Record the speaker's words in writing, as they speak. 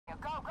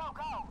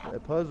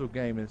That puzzle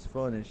game is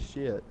fun as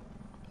shit.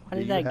 Why Do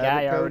did you that have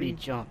guy it, already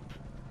Cody? jump?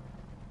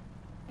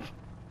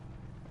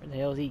 Where the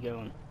hell is he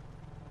going?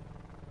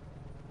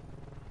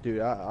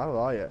 Dude, I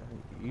like it.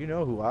 You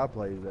know who I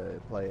play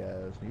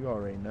as. You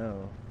already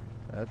know.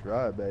 That's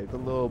right, babe. The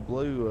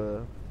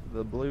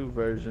blue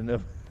version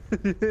of.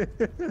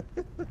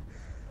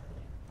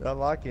 I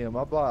like him.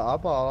 I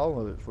bought all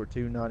of it for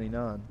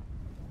 $2.99.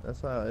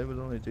 That's how it was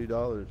only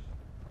 $2.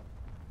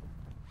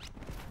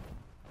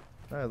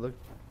 Hey, look.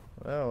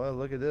 Well,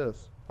 look at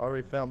this.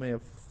 Already found me a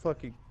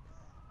fucking.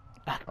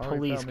 Already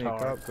Police found me a car.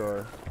 cop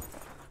car.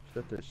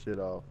 Shut that shit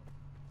off.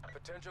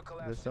 Potential Is there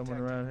collapse someone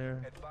detected. around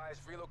here?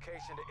 Advise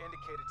relocation to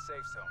indicated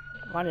safe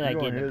zone. Why did I You're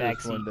get gonna in the hear back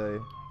this seat? one day.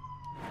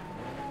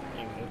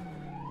 There we go.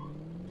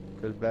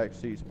 Cause back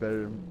seat's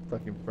better than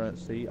fucking front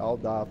seat. I'll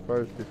die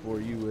first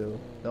before you will.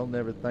 They'll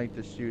never think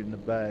to shoot in the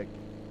back.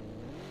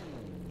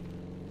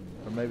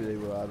 Or maybe they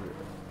will.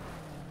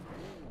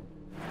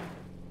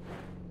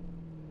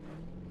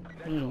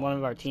 One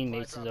of our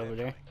teammates is over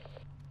there.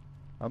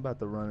 I'm about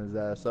to run his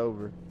ass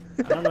over.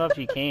 I don't know if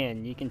you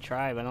can. You can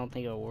try, but I don't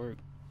think it'll work.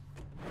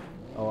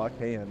 Oh, I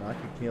can. I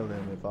can kill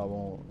him if I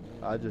want.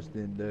 I just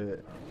didn't do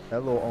it.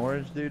 That little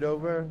orange dude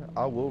over there,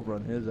 I will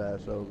run his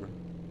ass over.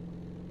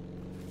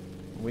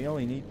 We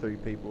only need 3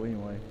 people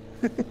anyway.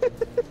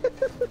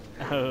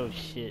 Oh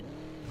shit.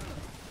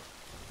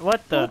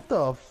 What the? What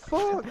the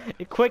fuck?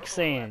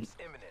 Quicksand.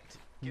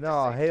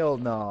 Nah, hell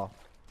no.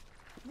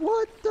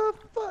 What the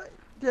fuck?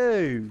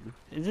 Dude.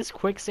 Is this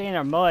quicksand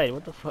or mud?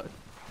 What the fuck?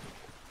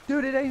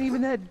 Dude, it ain't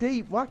even that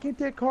deep. Why can't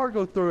that car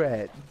go through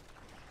that?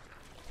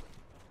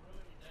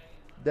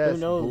 That's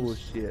knows?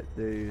 bullshit,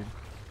 dude.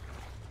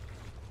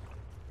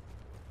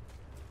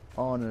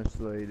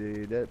 Honestly,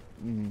 dude, that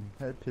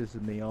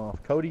pisses me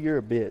off. Cody, you're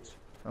a bitch.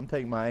 I'm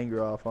taking my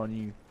anger off on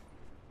you.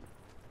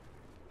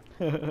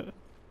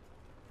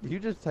 You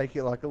just take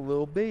it like a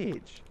little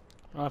bitch.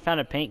 Oh, I found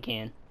a paint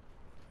can.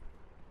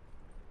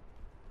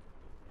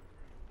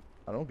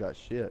 I don't got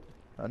shit.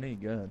 I need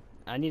a gun.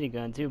 I need a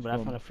gun too, but I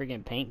Some- found a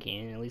freaking paint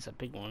can. At least I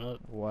picked one up.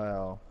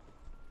 Wow.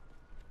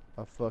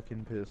 A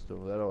fucking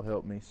pistol. That'll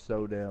help me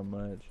so damn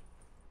much.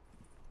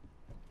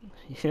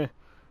 Yeah.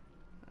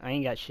 I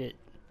ain't got shit.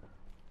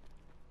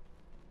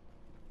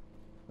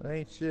 There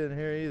ain't shit in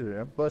here either.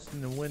 I'm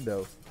busting the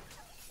window.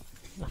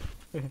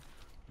 The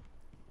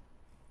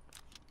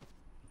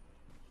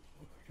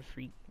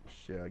freak.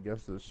 Shit, I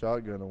guess the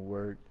shotgun will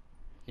work.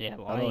 Yeah,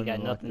 well, I I don't ain't got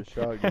even like nothing. the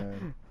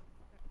shotgun.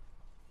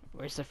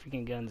 Where's the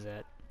freaking guns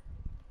at?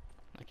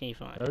 I can't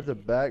find There's it. a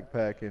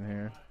backpack in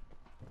here.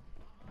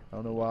 I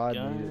don't know why I need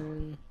it.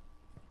 Gun.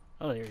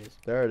 Oh, there it is.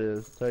 There it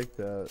is. Take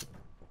that.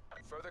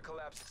 Further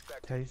collapse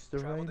expected. Taste the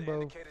Travel to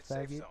rainbow, indicated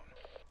safe faggot. zone.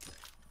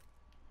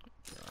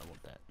 Oh, I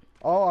want that.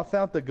 Oh, I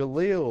found the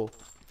Galil.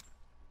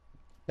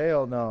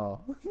 Hell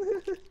no.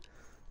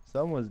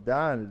 Someone's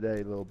dying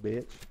today, little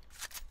bitch.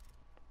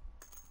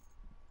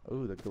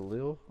 Ooh, the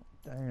Galil.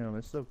 Damn,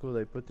 it's so cool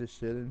they put this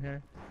shit in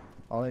here.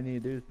 All I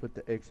need to do is put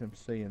the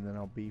XMC and then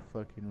I'll be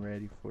fucking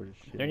ready for the Is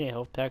shit. there any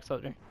health packs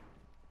out there?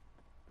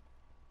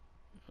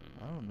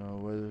 I don't know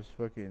whether it's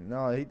fucking...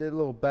 No, that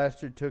little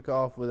bastard took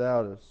off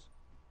without us.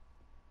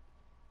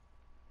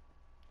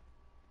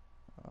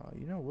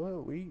 You know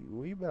what?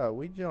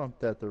 We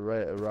jumped at the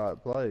right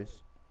place.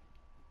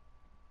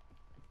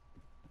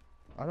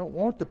 I don't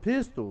want the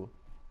pistol.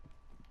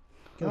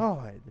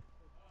 God.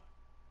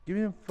 Give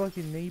me them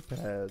fucking knee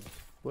pads.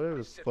 Whatever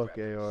the Sit fuck rep.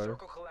 they are.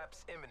 Circle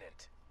collapse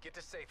imminent. Get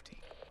to safety.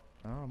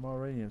 Oh, I'm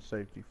already in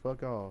safety.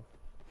 Fuck off.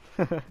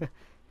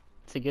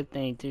 It's a good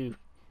thing too.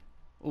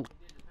 Ooh,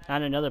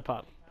 found another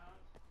pop.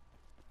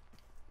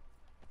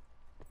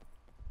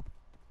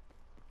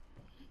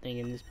 Thing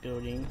in this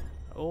building.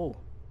 Oh,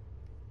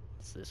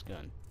 what's this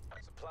gun?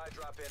 Supply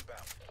drop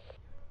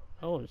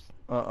inbound.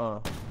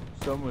 Oh,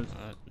 Someone's...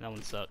 that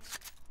one sucks.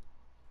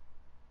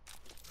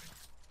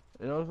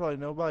 It looks like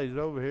nobody's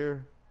over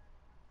here.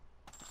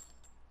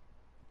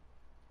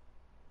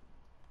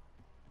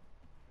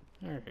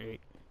 Alright.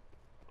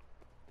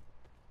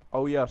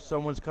 Oh yeah,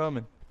 someone's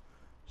coming.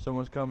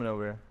 Someone's coming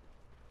over here.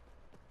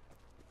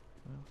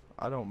 Well,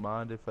 I don't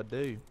mind if I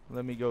do.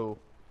 Let me go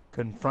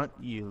confront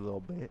you,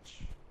 little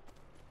bitch.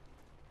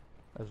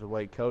 That's the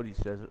way Cody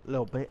says it,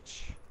 little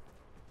bitch.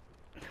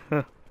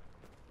 Well,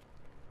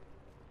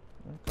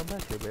 come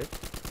back here, bitch.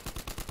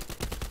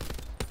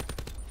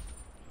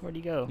 Where'd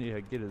he go? Yeah,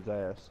 get his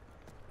ass.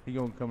 He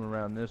gonna come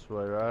around this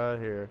way, right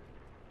here.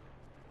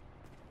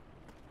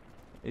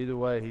 Either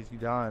way, he's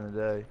dying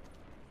today.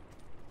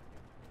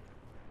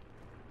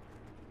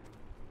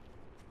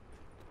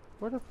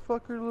 Where that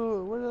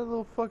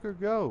little fucker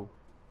go?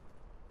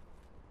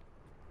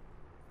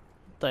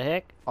 What the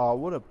heck? Oh,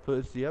 what a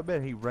pussy. I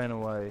bet he ran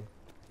away.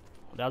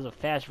 That was a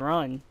fast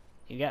run.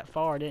 He got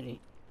far, didn't he?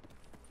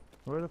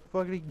 Where the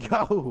fuck did he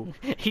go?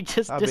 He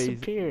just I bet he's-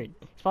 disappeared.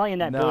 He's probably in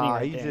that building Nah,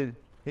 right there.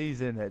 he's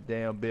in that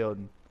damn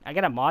building. I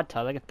got a mod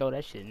tub. I can throw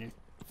that shit in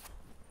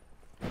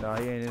there. Nah,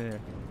 he ain't in there.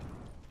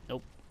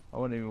 Nope. I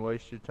wouldn't even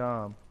waste your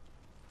time.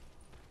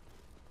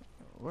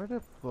 Where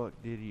the fuck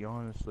did he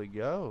honestly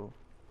go?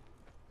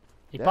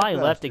 He That probably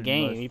left the bastard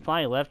game. must- He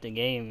probably left the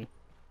game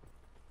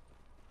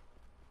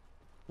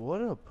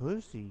What a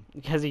pussy.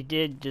 because he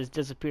did just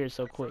disappear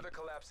so quick. Further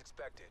collapse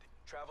expected.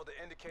 Travel to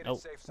indicated Nope.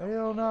 safe zone.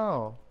 Hell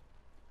no.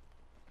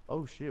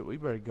 Oh shit, we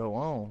better go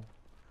on.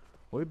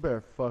 We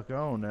better fuck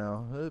on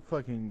now. The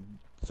fucking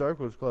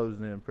circle's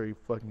closing in pretty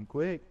fucking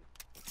quick.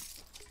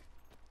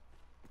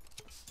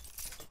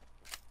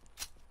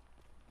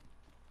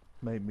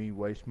 Made me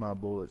waste my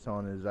bullets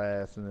on his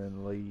ass and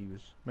then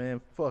leaves.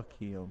 Man, fuck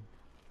him.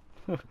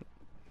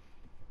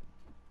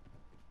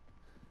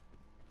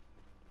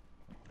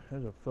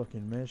 There's a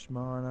fucking mesh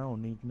mine. I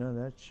don't need none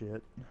of that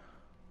shit.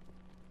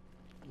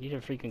 Need a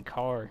freaking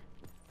car.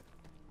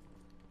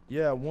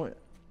 Yeah,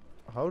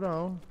 hold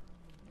on.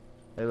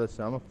 Hey,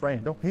 listen, I'm a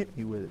friend. Don't hit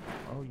me with it.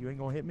 Oh, you ain't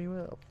gonna hit me with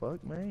it? Oh,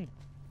 fuck me.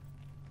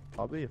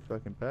 I'll be a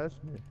fucking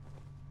passenger.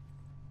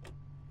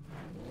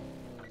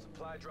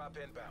 Supply drop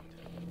inbound.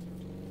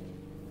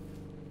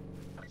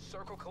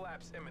 Circle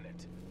collapse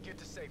imminent. Get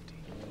to safety.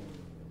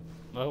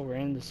 Well, we're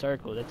in the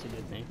circle. That's a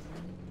good thing.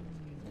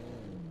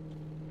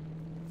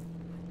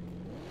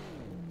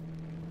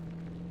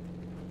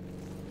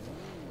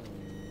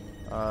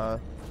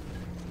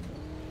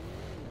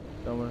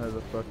 Someone has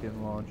a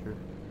fucking launcher.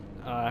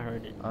 Oh, I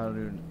heard it. I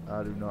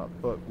do not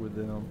fuck with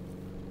them.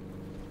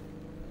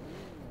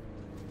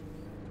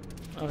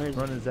 Oh, here's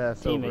Run his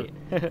ass teammate.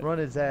 over. Run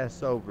his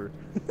ass over.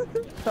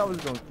 I was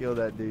gonna kill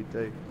that dude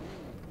too.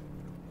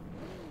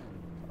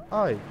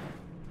 Hey,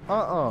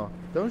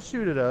 don't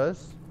shoot at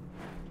us.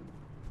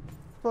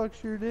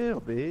 Fuck's your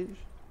deal, bitch?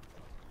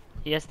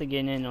 He has to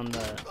get in on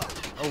the.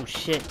 Oh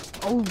shit!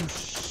 Oh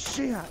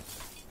shit!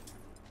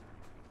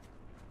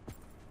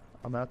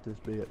 I'm out this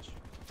bitch.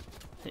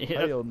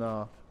 Yep. Hell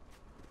nah.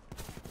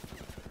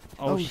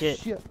 Oh shit!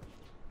 shit!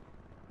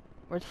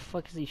 Where the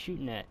fuck is he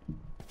shooting at?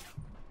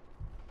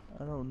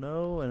 I don't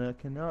know, and I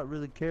cannot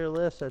really care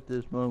less at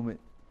this moment.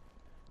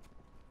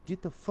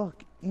 Get the fuck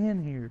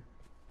in here.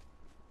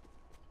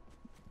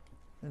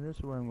 And this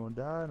is where I'm gonna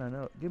die, and I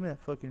know. Give me that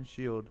fucking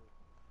shield.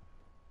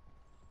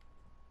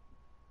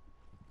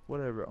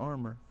 Whatever,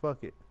 armor.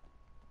 Fuck it.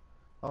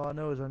 All I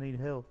know is I need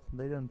health.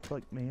 They done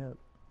fucked me up.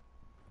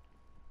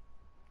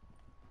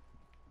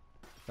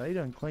 They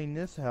done cleaned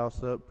this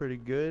house up pretty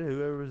good,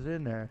 whoever was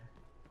in there.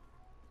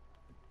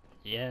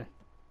 Yeah.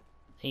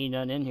 Ain't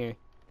none in here.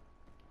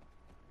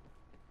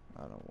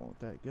 I don't want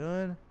that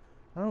gun.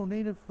 I don't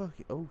need a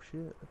fucking. Oh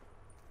shit.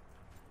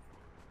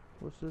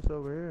 What's this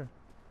over here?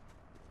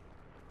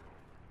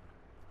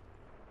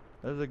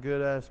 There's a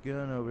good ass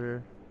gun over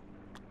here.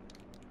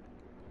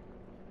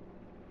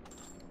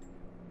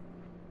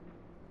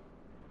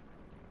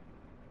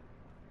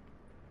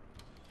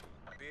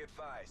 Be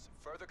advised.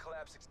 Further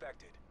collapse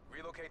expected.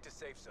 Relocate to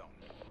safe zone.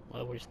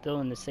 Well, we're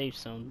still in the safe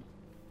zone.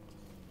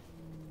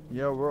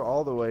 Yeah, we're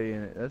all the way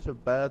in it. That's a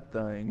bad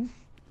thing.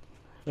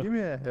 Give me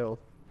that health.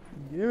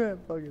 Give me that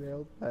fucking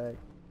health pack.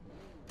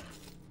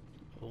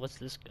 Well, what's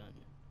this gun?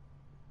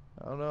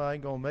 I don't know, I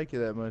ain't gonna make it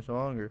that much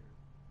longer.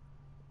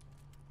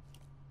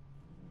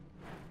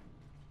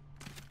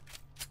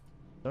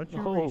 Don't you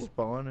Oh.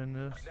 respawn in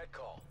this? Net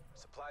call.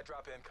 Supply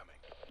drop incoming.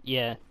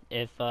 Yeah,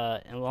 if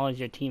as long as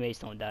your teammates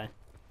don't die.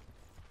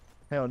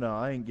 Hell no,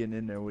 I ain't getting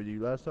in there with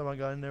you. Last time I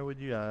got in there with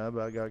you, I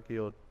about got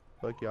killed.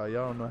 Fuck y'all,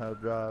 y'all don't know how to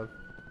drive.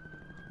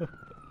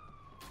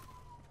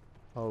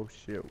 Oh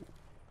shit.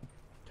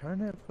 Turn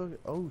that fucking.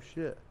 Oh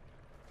shit.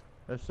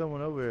 There's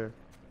someone over here.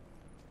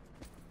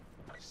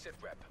 Sit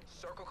rep.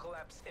 Circle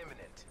collapse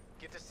imminent.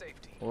 Get to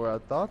safety. Or I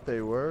thought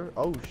they were.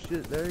 Oh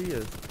shit, there he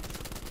is.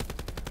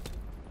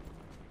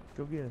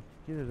 Go get him.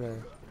 Get his ass.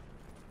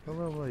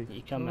 Come on, buddy.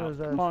 You come Let out.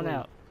 his ass Come on leave.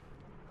 out.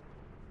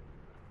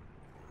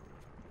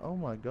 Oh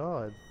my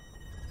god.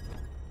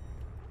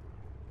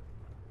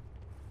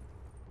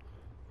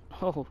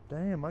 Oh,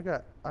 Damn, I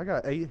got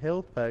 8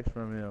 health packs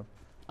from him.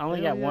 I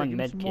only Hell got yeah, one give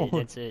me med some kit.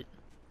 more. That's it.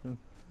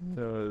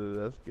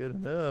 That's good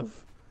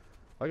enough.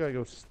 I gotta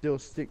go still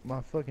stick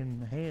my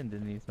fucking hand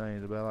in these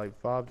things about like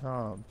 5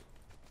 times.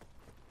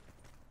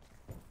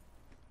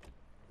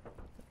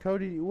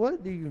 Cody,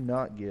 what do you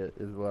not get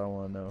is what I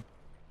want to know.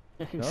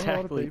 Not a lot of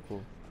Exactly.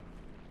 people.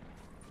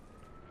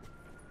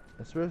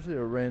 Especially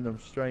a random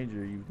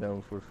stranger you've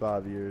known for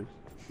 5 years.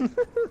 He's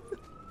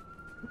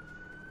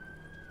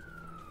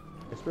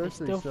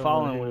Especially still someone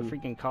following with a who-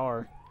 freaking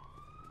car.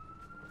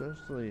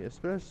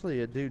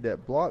 Especially a dude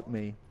that blocked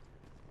me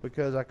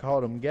because I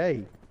called him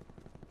gay.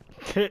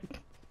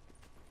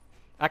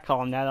 I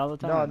call him that all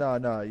the No, time. no,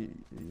 no.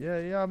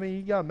 Yeah. I mean,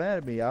 he got mad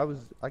at me.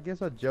 I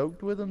guess I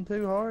joked with him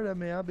too hard. I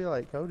mean, I'd be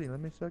like, Cody, let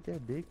me suck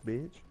that dick,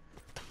 bitch.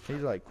 He's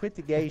like, quit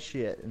the gay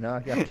shit, and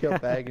I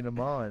kept bagging him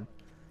on.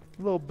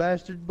 Little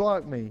bastard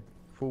blocked me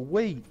for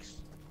weeks.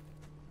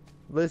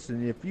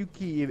 Listen,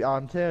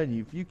 I'm telling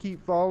you, if you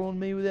keep following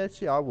me with that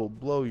shit, I will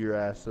blow your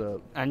ass up.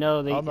 I know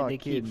I'm not they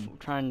keep kidding.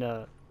 trying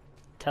to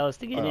tell us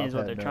to get in I've is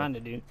what had they're trying to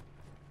do.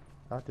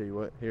 I'll tell you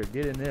what. Here,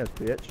 get in this,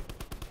 bitch.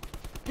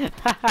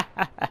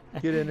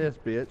 Get in this,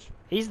 bitch.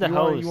 He's the You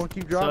host. want to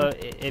keep So driving?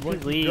 if You he wanna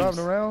keep leaves, driving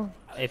around?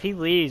 if he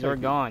leaves, we're Take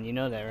it. gone. You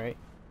know that, right?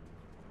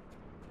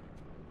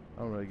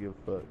 don't really give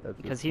a fuck. At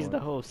this Because he's point. the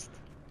host.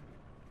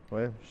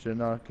 Well, should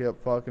not have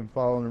kept fucking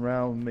following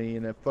around with me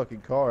in that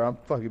fucking car. I'm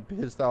fucking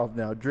pissed off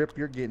now. Drip,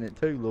 you're getting it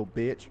too, little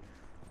bitch.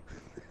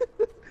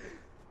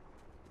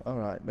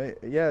 Alright, mate.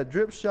 Yeah,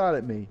 Drip shot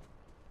at me.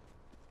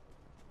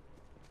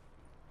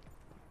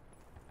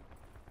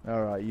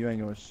 Alright, you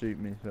ain't gonna shoot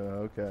me, so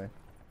okay.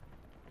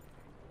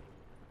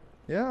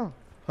 Yeah,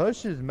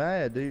 Hush is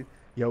mad, dude.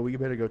 Yo, we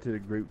better go to the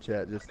group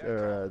chat, just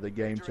the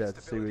game chat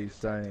to see what he's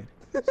saying.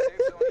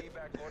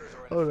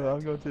 Hold on,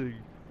 I'm going to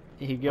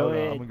the. You go Hold on,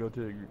 ahead. I'm gonna go to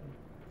the.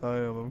 I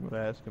am. I'm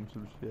gonna ask him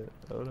some shit.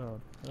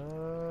 Hold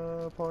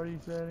on. Party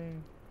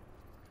setting.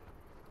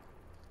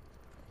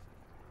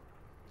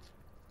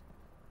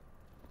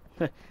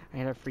 I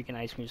had a freaking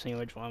ice cream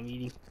sandwich while I'm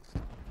eating.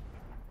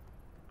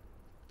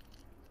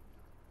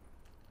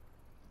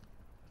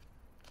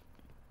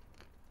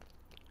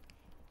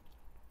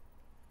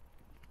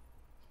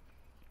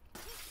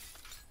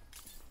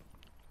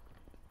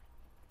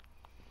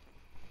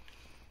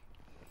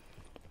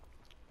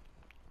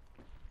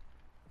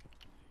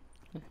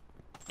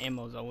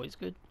 Ammo's always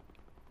good.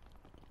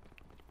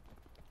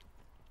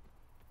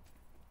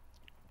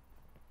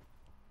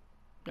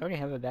 I already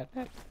have a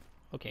backpack.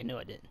 Okay, no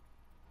I didn't.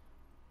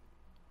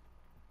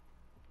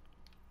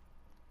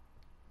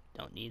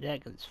 Don't need that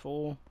because it's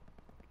full.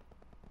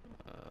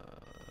 I'll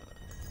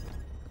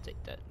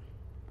take that.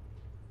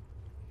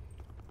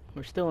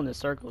 We're still in the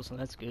circle, so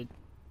that's good.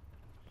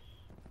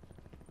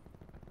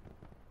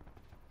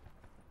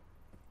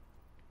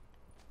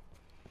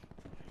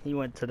 He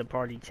went to the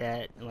party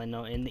chat, like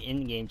no, in the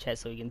in-game chat,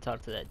 so he can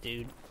talk to that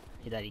dude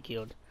that he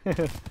killed.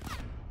 It's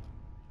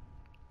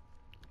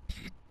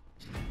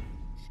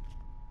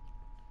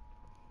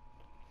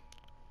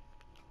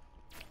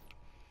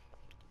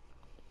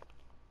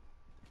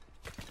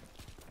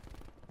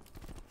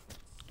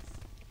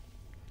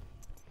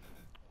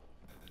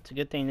a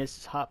good thing this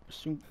is hot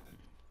soup.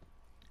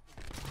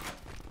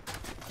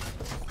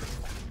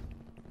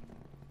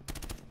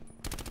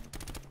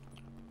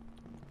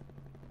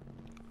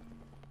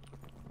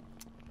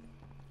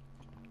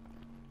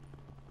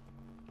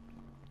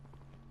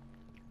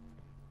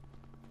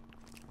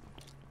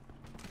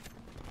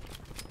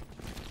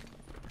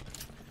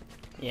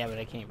 Yeah, but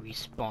I can't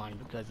respawn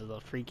because of the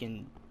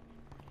freaking...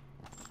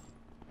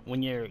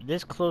 When you're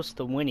this close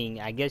to winning,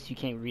 I guess you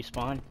can't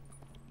respawn.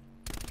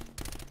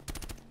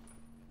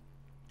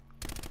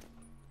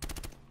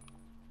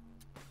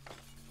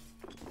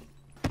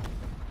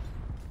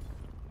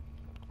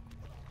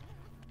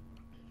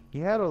 He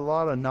had a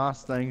lot of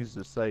nice things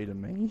to say to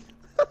me.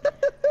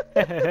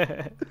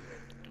 And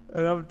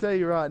I'm gonna tell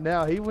you right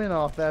now, he went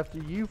off after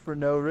you for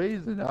no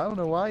reason. I don't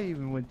know why he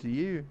even went to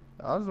you.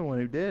 I was the one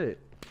who did it.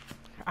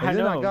 And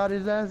then I got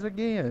his ass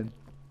again.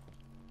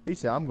 He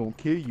said, I'm gonna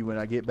kill you when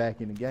I get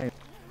back in the game.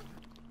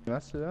 And I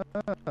said,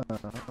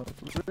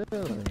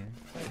 really?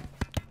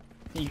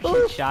 You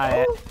get shot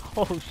at.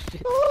 Oh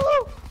shit.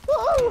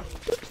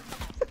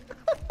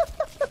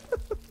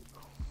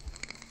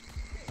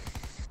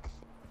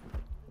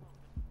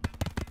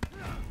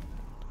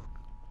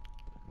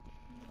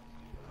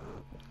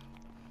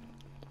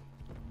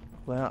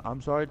 Well,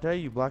 I'm sorry to tell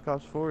you, Black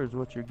Ops 4 is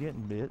what you're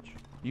getting, bitch.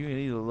 You can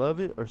either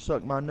love it or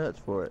suck my nuts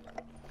for it.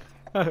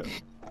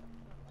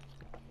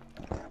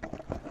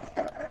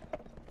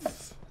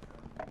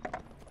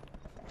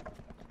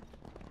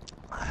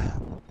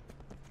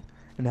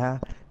 And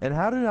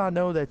how did I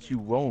know that you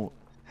won't?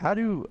 I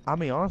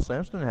mean, honestly,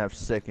 I'm starting to have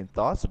second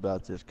thoughts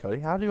about this, Cody.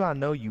 How do I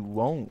know you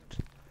won't?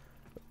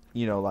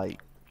 You know, like,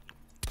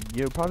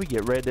 you'll probably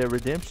get Red Dead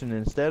Redemption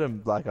instead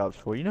of Black Ops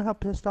 4. You know how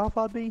pissed off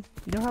I'd be?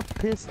 You know how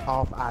pissed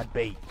off I'd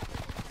be?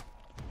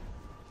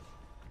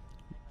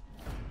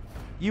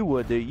 You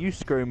would, dude. You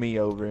screw me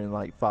over in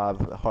like 5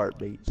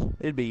 heartbeats.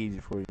 It'd be easy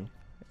for you.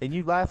 And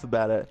you laugh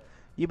about it.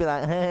 You'd be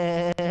like,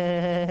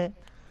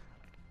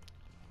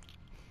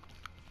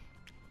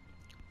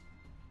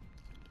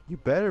 You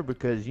better,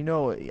 because you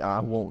know I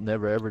won't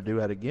never ever do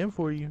that again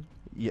for you.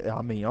 Yeah,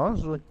 I mean,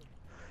 honestly,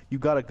 you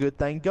got a good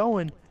thing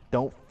going.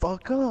 Don't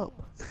fuck up.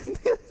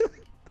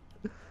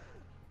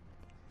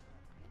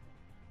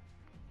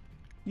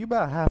 You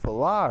about half a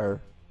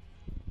liar.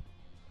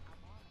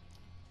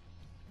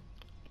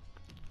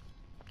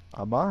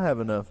 I might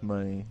have enough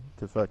money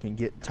to fucking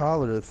get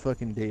Tyler the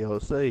fucking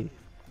DLC.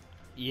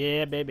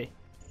 Yeah, baby.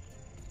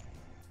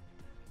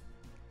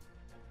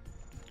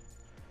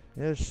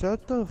 Yeah,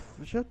 shut the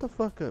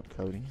fuck up,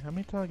 Cody. How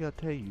many times I gotta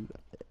tell you?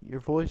 Your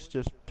voice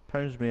just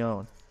turns me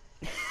on.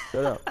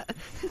 Shut up.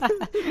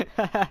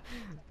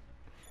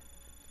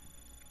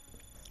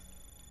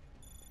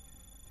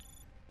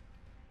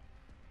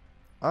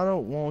 I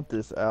don't want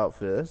this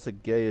outfit. That's the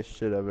gayest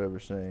shit I've ever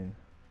seen.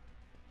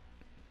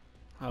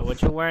 Oh,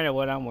 what you're wearing or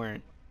what I'm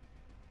wearing?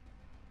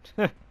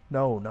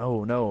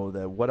 No.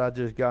 That what I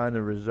just got in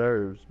the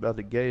reserves about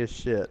the gayest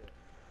shit.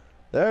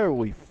 There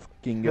we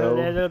fucking go.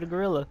 That little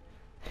gorilla.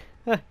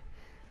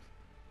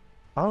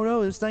 I don't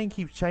know. This thing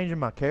keeps changing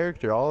my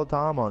character all the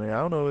time on it. I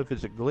don't know if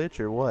it's a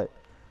glitch or what.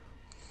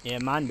 Yeah,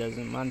 mine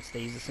doesn't. Mine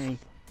stays the same.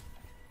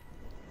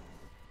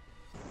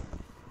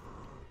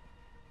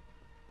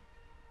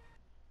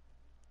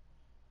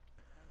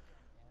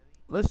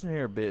 listen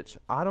here, bitch.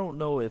 I don't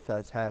know if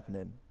that's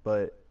happening,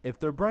 but if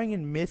they're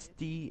bringing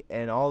Misty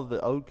and all the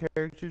old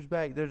characters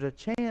back, there's a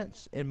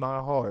chance in my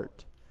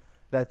heart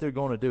that they're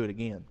going to do it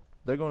again.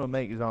 They're going to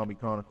make Zombie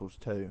Chronicles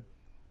 2.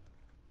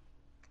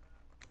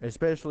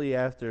 Especially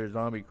after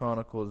Zombie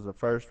Chronicles, the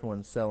first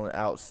one,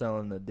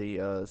 outselling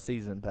the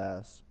season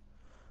pass.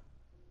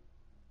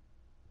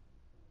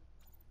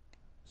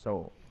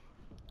 So,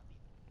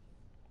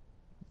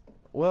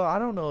 well, I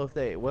don't know if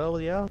they. Well,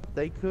 yeah,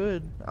 they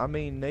could. I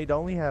mean, they'd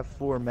only have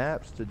 4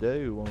 maps to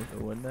do,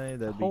 wouldn't they?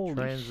 That'd be Holy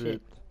Transit.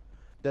 shit.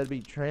 That'd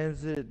be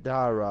Transit,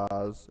 Die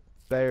Rise,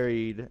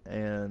 Buried,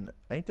 and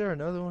ain't there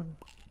another one?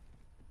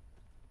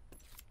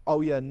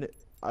 Oh yeah,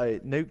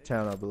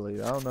 Nuketown, I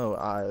believe. I don't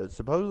know.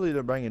 Supposedly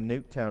they're bringing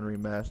Nuketown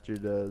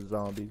remastered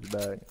zombies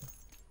back.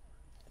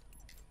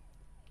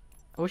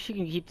 I wish you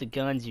can keep the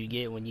guns you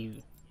get when you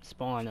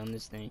spawn on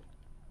this thing.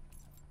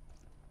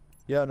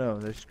 Yeah, no,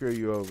 they screw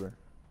you over.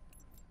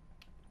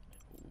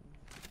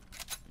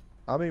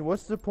 I mean,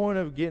 what's the point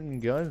of getting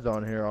guns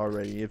on here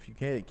already if you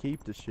can't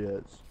keep the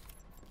shits?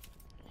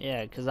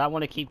 Yeah, because I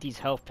want to keep these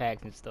health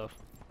packs and stuff.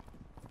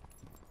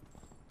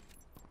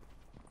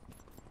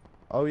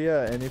 Oh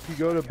yeah, and if you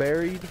go to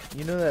Buried,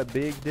 you know that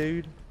big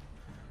dude?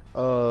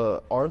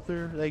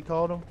 Arthur, they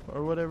called him,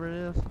 or whatever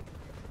it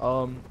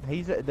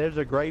is. There's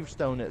a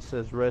gravestone that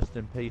says "Rest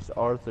in Peace,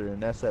 Arthur,"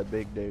 and that's that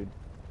big dude.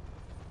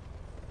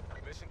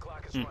 Mission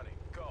clock is running.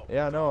 Go.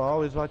 Yeah, I know. I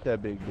always liked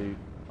that big dude.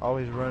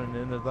 Always running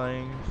into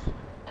things,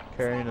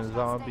 carrying a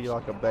zombie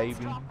like a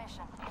baby.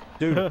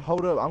 Dude,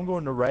 hold up. I'm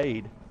going to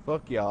raid.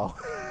 Fuck y'all.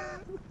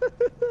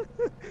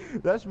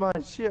 That's my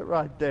shit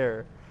right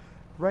there.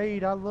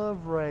 Raid. I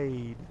love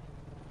raid.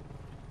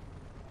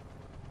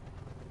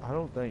 I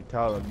don't think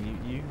Tyler mute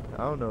you.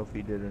 I don't know if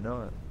he did or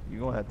not. You're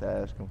going to have to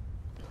ask him.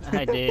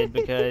 I did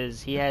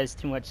because he has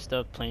too much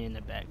stuff playing in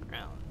the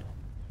background.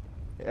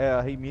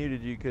 Yeah, he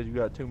muted you because you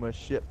got too much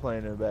shit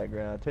playing in the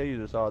background. I tell you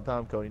this all the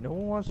time, Cody. No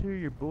one wants to hear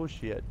your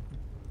bullshit.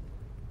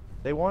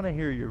 They want to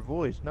hear your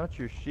voice, not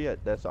your shit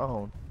that's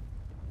on.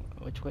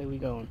 Which way we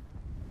going?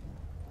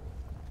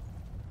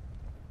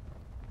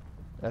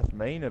 That's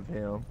mean of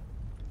him.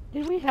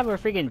 Did we have a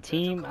freaking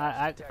team?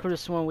 I could have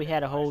sworn we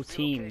had a whole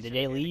team. Did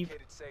they leave?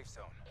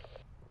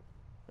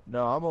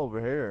 No, I'm over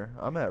here.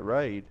 I'm at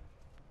raid.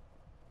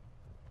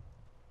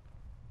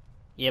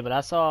 Yeah, but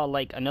I saw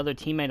like another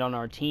teammate on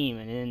our team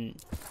and then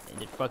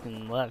it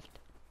fucking left.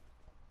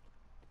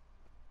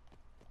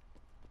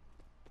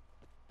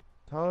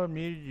 Tyler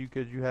muted you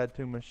because you had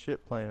too much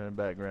shit playing in the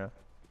background.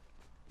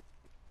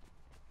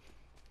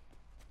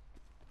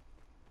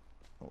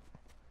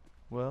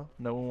 Well,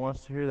 no one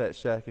wants to hear that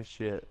shack of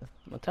shit.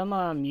 Well, tell him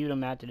I'll mute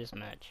him after this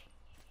match.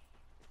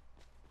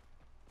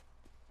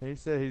 He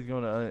said he's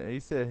gonna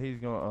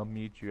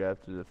unmute you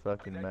after the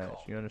fucking match.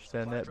 You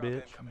understand that,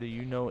 bitch? Do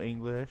you know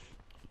English?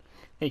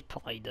 He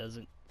probably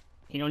doesn't.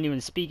 He don't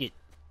even speak it.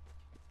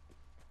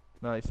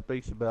 No, he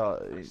speaks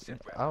about.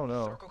 I don't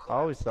know. I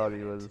always thought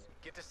he was.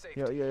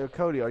 Yo,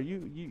 Cody, are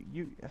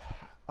you?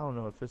 I don't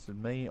know if this is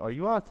me. Are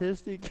you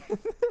autistic?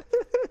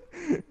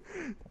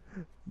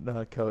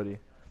 Nah, Cody.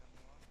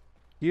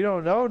 You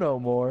don't know no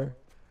more.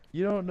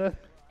 You don't know.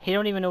 He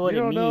don't even know what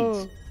it means.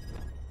 Know.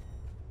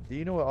 Do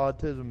you know what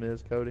autism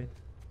is, Cody?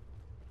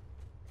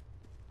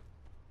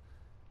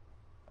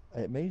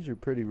 It means you're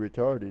pretty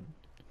retarded.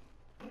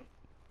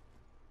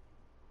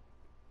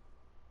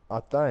 I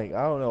think.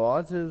 I don't know.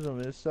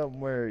 Autism is something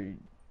where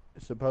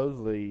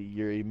supposedly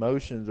your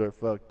emotions are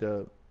fucked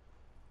up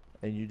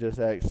and you just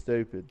act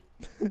stupid.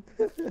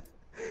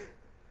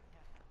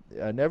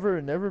 I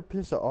never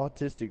piss an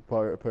autistic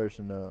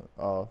person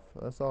off.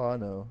 That's all I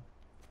know.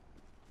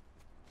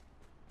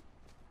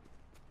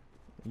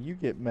 You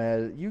get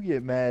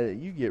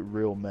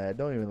real mad.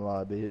 Don't even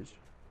lie, bitch.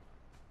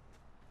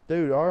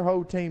 Dude, our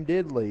whole team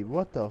did leave.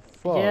 What the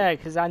fuck? Yeah,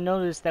 because I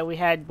noticed that we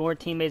had more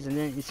teammates and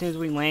then as soon as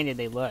we landed,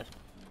 they left.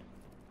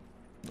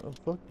 Oh,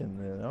 fuck them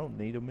then. I don't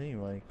need them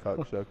anyway,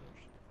 cocksuckers.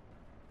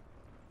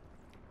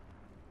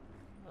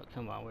 Oh,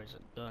 come on, where's the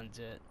guns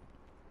at?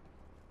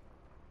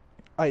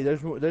 Hey,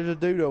 there's a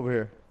dude over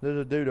here. There's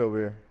a dude over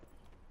here.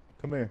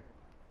 Come here.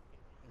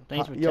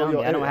 Thanks for telling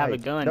me. I don't have a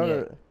gun yet.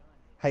 No.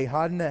 Hey,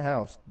 hide in that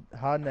house.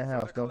 Hide in that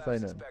house. Don't say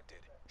nothing.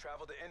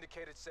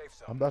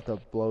 I'm about to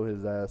blow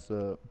his ass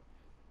up.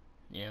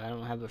 Yeah, I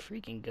don't have a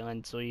freaking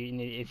gun, so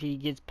if he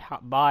gets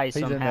by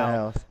somehow... He's in that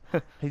house.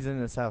 He's in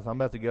this house. I'm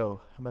about to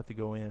go. I'm about to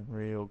go in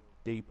real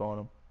deep on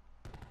him.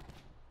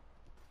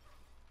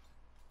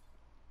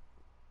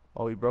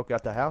 Oh, he broke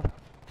out the house?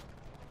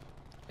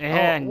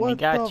 And he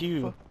got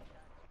you.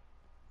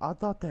 I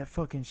thought that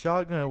fucking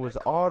shotgun was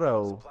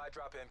auto.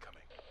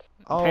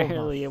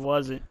 Apparently it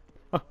wasn't.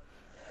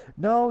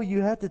 No,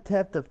 you have to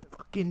tap the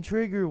fucking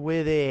trigger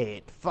with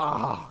it.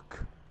 Fuck.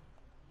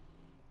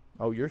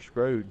 Oh, you're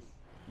screwed.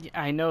 Yeah,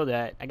 I know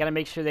that. I gotta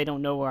make sure they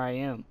don't know where I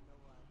am.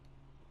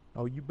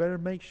 Oh, you better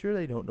make sure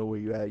they don't know where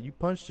you at. You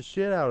punched the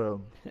shit out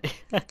of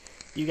them.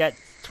 You got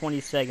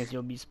 20 seconds,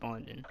 you'll be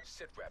spawned in.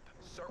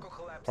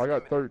 I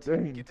got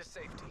 13.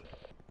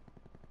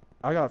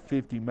 I got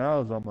 50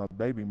 miles on my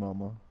baby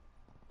mama.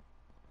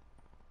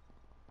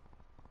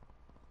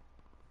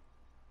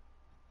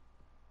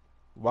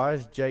 Why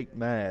is Jake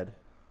mad?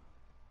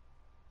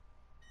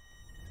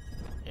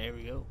 There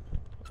we go.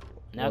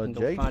 Now I Well, can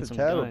go Jake's find a some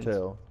guns.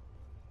 tattletale.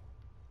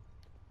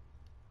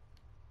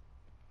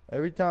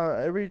 Every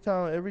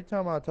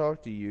time I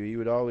talk to you, he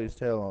would always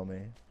tell on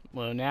me.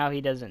 Well, now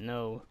he doesn't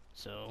know,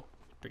 so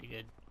it's pretty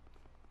good.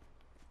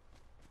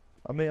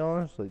 I mean,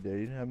 honestly,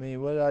 dude. I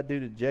mean, what did I do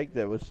to Jake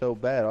that was so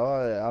bad?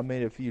 Oh, I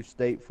made a few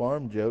State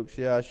Farm jokes.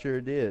 Yeah, I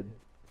sure did.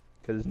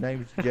 'Cause his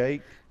name's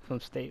Jake. From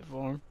State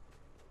Farm.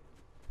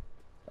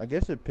 I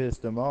guess it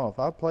pissed him off.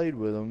 I played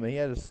with him. He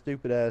had a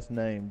stupid ass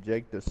name,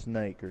 Jake the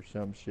Snake or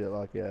some shit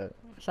like that.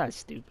 That's not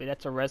stupid.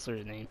 That's a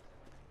wrestler's name.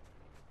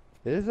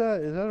 Is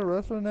that a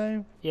wrestler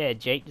name? Yeah,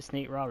 Jake the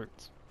Snake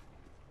Roberts.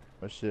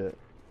 Oh shit.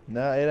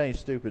 Nah, it ain't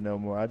stupid no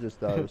more. I just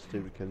thought it was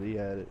stupid 'cause he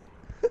had it.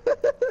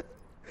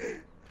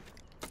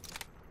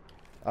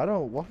 I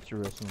don't watch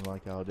wrestling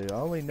like y'all do. I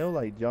only know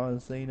like John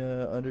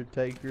Cena,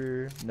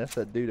 Undertaker, and that's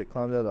that dude that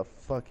climbed out of a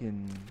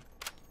fucking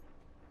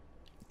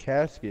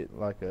casket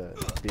like a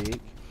dick.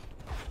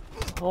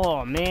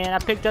 Oh man, I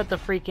picked up the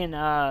freaking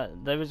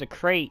there was a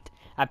crate.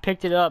 I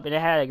picked it up and it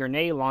had a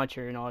grenade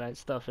launcher and all that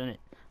stuff in it.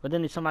 But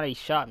then somebody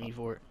shot me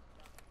for it.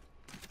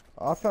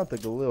 I found the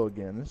Galil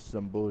again. This is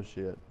some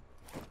bullshit.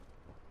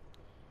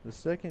 The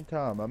second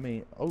time. I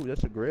mean, oh,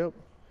 that's a grip?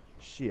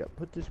 Shit,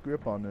 put this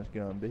grip on this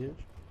gun, bitch.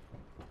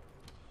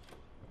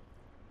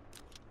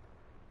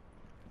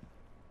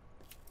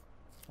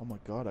 Oh my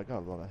god, I got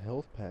a lot of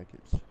health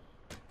packets.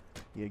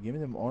 Yeah, give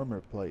me them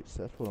armor plates.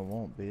 That's what I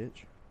want,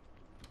 bitch.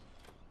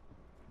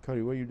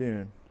 Cody, what are you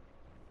doing?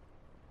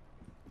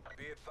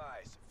 Be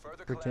advised,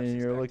 further Pretending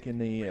collapse you're expected. looking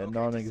the Relocate to safe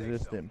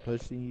non-existent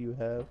pussy you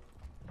have?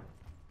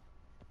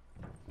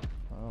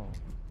 Oh.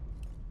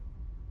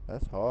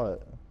 That's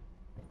hot.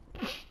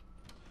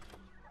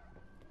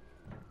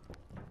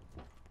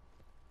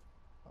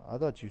 I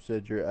thought you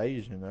said you're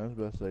Asian. I was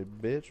about to say,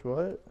 bitch,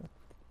 what?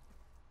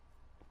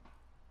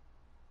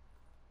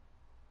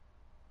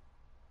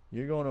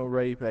 You're gonna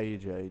rape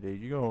AJ,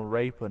 dude. You're gonna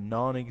rape a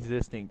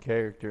non-existent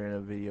character in a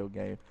video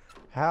game.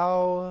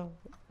 How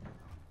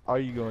are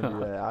you gonna do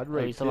that? I'd Oh,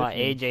 rape you talking about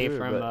Tiffany, AJ sure,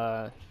 from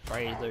but...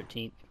 Friday the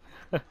 13th.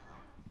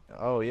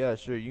 Oh yeah,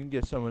 sure. You can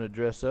get someone to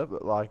dress up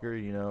like her,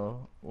 you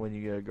know, when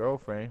you get a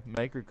girlfriend.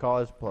 Make her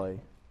cosplay.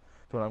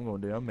 That's what I'm gonna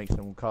do. I'm gonna make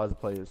someone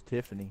cosplay as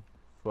Tiffany.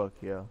 Fuck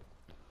yeah.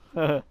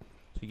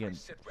 She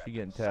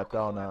getting tapped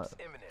all night.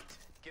 Imminent.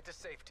 Get to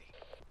safety.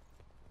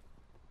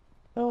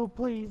 Oh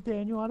please,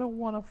 Daniel, I don't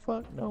wanna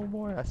fuck no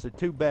more. I said,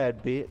 too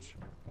bad, bitch.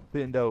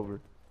 Bend over.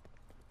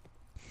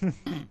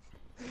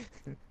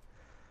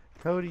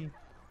 Cody,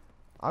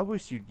 I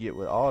wish you'd get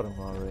with Autumn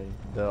already.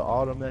 The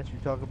Autumn that you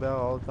talk about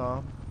all the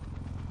time.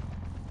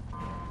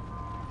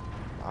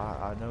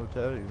 I know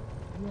too.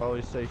 You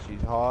always say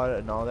she's hot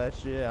and all that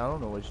shit. I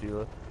don't know what she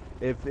look.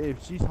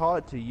 If she's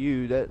hot to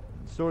you, that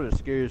sort of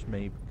scares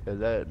me because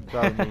that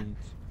probably means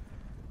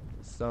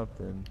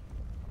something.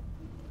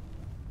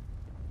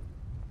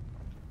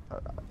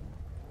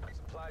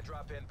 Supply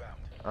drop inbound.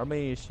 I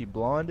mean, is she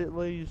blonde at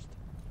least?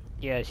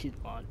 Yeah, she's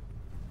blonde.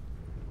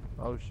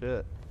 Oh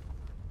shit.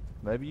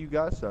 Maybe you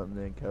got something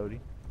then, Cody.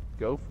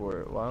 Go for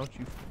it. Why don't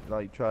you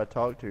like try to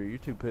talk to her? You're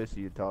too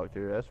pussy to talk to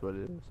her. That's what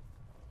it is.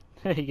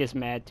 He gets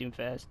mad too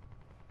fast.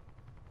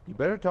 You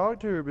better talk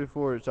to her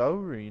before it's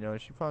over. You know,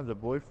 she finds a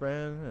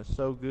boyfriend that's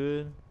so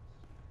good.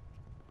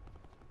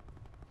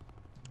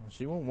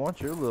 She won't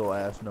want your little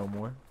ass no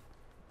more.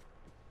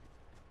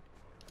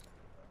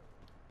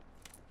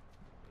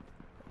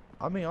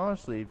 I mean,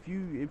 honestly, if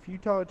you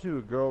talk to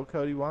a girl,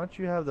 Cody, why don't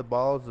you have the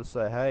balls to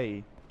say,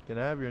 "Hey, can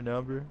I have your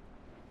number?"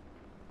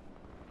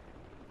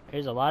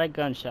 There's a lot of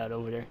gunshot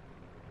over there.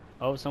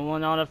 Oh,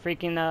 someone on a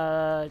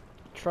freaking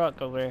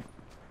truck over there.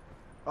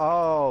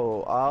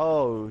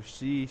 Oh,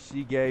 she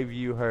gave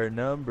you her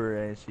number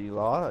and you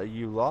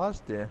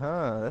lost it,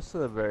 huh? That's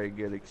a very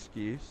good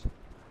excuse.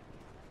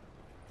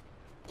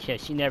 Yeah,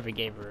 she never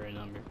gave her a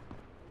number.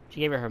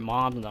 She gave her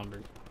mom's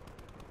number.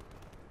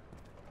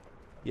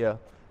 Yeah.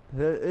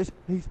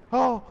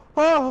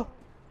 Oh!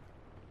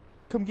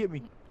 Come get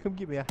me. Come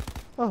get me.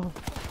 Oh.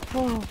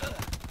 I'm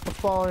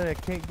falling and I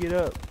can't get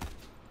up.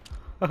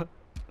 I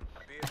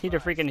need a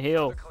freaking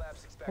heal.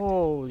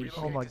 Holy shit.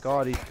 Oh my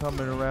god, he's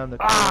coming around the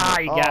corner. Ah,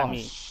 he got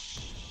me.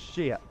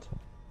 Shit.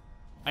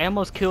 I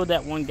almost killed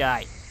that one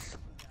guy.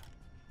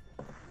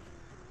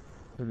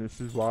 And this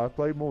is why I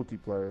play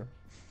multiplayer.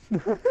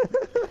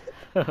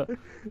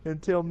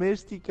 Until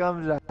Misty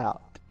comes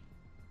out.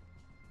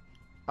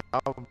 I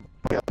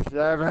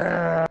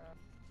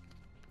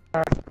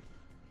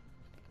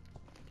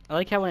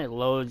like how when it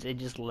loads, it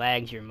just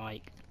lags your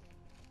mic.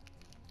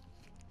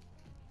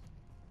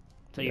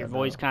 So your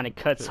voice kind of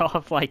cuts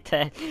off like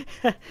that.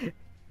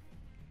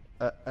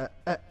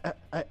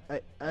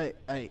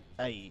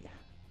 Hey.